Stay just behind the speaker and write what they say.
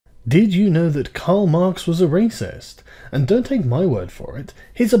Did you know that Karl Marx was a racist? And don't take my word for it,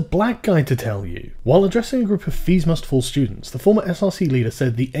 here's a black guy to tell you. While addressing a group of fees must fall students, the former SRC leader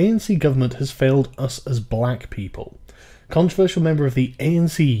said the ANC government has failed us as black people. Controversial member of the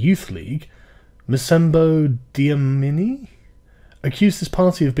ANC Youth League, Msembo Dlamini, accused his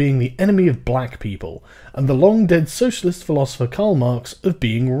party of being the enemy of black people, and the long-dead socialist philosopher Karl Marx of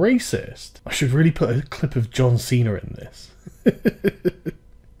being racist. I should really put a clip of John Cena in this.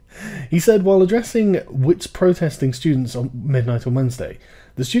 He said, while addressing WIT's protesting students on midnight on Wednesday,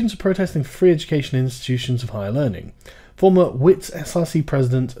 the students are protesting for free education in institutions of higher learning. Former WIT's SRC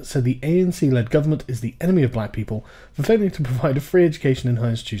president said the ANC-led government is the enemy of black people for failing to provide a free education in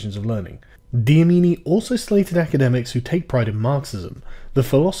higher institutions of learning. Dlamini also slated academics who take pride in Marxism, the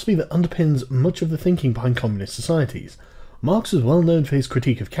philosophy that underpins much of the thinking behind communist societies. Marx was well known for his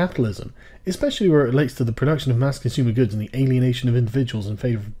critique of capitalism, especially where it relates to the production of mass consumer goods and the alienation of individuals in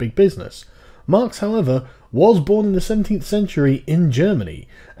favour of big business. Marx, however, was born in the 17th century in Germany,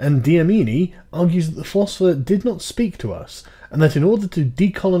 and Dlamini argues that the philosopher did not speak to us, and that in order to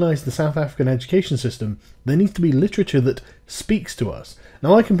decolonise the South African education system, there needs to be literature that speaks to us.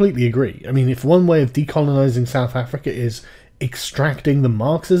 Now, I completely agree. I mean, if one way of decolonising South Africa is extracting the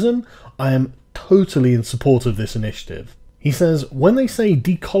Marxism, I am totally in support of this initiative. He says, when they say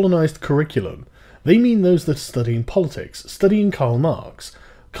decolonised curriculum, they mean those that are studying politics, studying Karl Marx.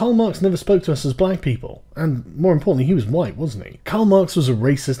 Karl Marx never spoke to us as black people, and more importantly, he was white, wasn't he? Karl Marx was a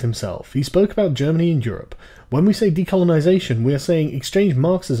racist himself. He spoke about Germany and Europe. When we say decolonisation, we are saying exchange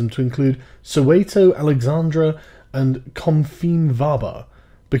Marxism to include Soweto, Alexandra, and Komfeen-Waba,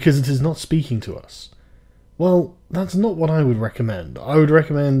 because it is not speaking to us. Well, that's not what I would recommend. I would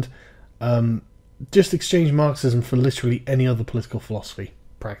recommend just exchange Marxism for literally any other political philosophy,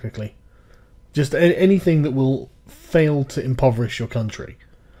 practically. Just anything that will fail to impoverish your country.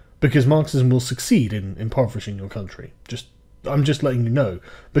 Because Marxism will succeed in impoverishing your country. I'm just letting you know,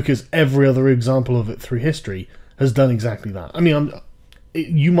 because every other example of it through history has done exactly that. I mean,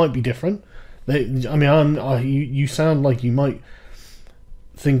 you might be different. You sound like you might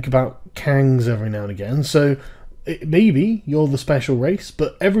think about Kangs every now and again, so maybe you're the special race,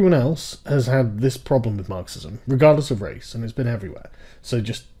 but everyone else has had this problem with Marxism, regardless of race, and it's been everywhere. So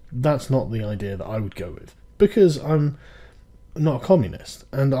that's not the idea that I would go with, because I'm not a communist,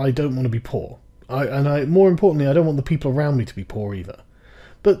 and I don't want to be poor. More importantly, I don't want the people around me to be poor either.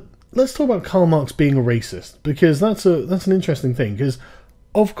 But let's talk about Karl Marx being a racist, because that's an interesting thing, because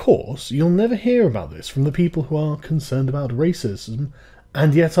of course you'll never hear about this from the people who are concerned about racism,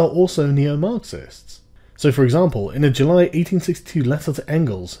 and yet are also neo-Marxists. So for example, in a July 1862 letter to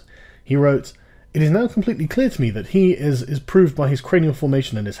Engels, he wrote, "It is now completely clear to me that he is proved by his cranial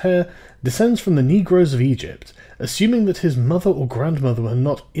formation and his hair, descends from the Negroes of Egypt, assuming that his mother or grandmother were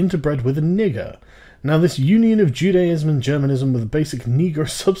not interbred with a nigger. Now this union of Judaism and Germanism with a basic Negro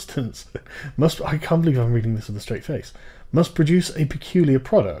substance I can't believe I'm reading this with a straight face, must produce a peculiar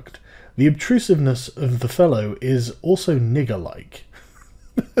product. The obtrusiveness of the fellow is also nigger-like."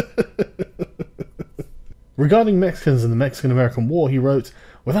 Regarding Mexicans and the Mexican-American War, he wrote,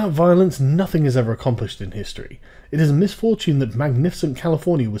 "Without violence, nothing is ever accomplished in history. It is a misfortune that magnificent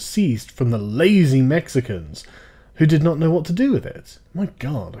California was seized from the lazy Mexicans, who did not know what to do with it." My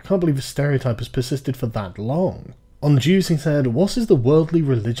God, I can't believe a stereotype has persisted for that long. On Jews, he said, "What is the worldly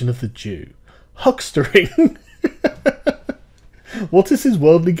religion of the Jew? Huckstering." What is his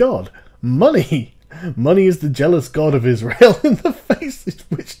worldly god? Money. Money is the jealous god of Israel, in the face of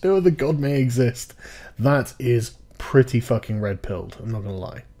which no other god may exist. That is pretty fucking red-pilled, I'm not gonna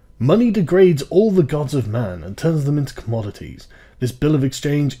lie. Money degrades all the gods of man and turns them into commodities. This bill of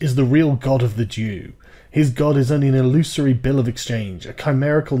exchange is the real god of the Jew. His god is only an illusory bill of exchange. A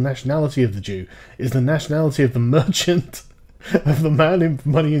chimerical nationality of the Jew is the nationality of the merchant, of the man in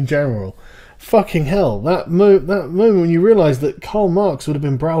money in general. Fucking hell, that moment when you realise that Karl Marx would have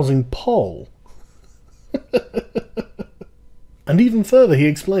been browsing Poll. And even further, he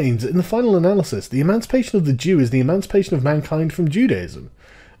explains, in the final analysis, the emancipation of the Jew is the emancipation of mankind from Judaism.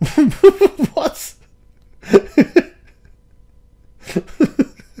 What?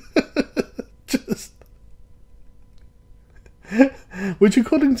 Which,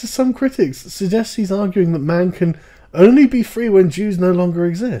 according to some critics, suggests he's arguing that man can only be free when Jews no longer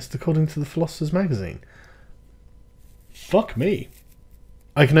exist, according to the Philosopher's Magazine. Fuck me.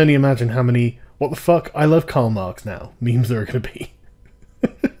 I can only imagine how many "what the fuck, I love Karl Marx now" memes there are going to be.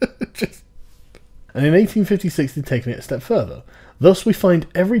 and in 1856 they'd taken it a step further. Thus we find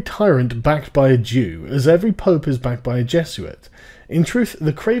every tyrant backed by a Jew, as every pope is backed by a Jesuit. In truth,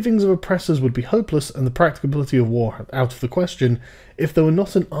 the cravings of oppressors would be hopeless and the practicability of war out of the question if there were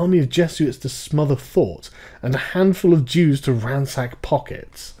not an army of Jesuits to smother thought, and a handful of Jews to ransack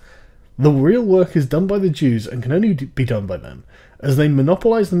pockets. The real work is done by the Jews and can only be done by them, as they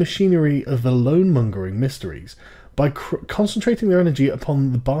monopolise the machinery of the loan-mongering mysteries, by concentrating their energy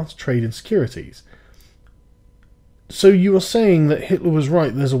upon the barter trade in securities. So you are saying that Hitler was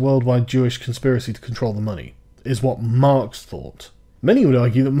right, there's a worldwide Jewish conspiracy to control the money, is what Marx thought. Many would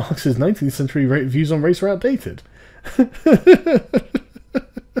argue that Marx's 19th century views on race are outdated.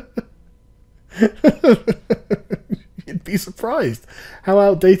 You'd be surprised how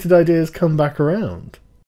outdated ideas come back around.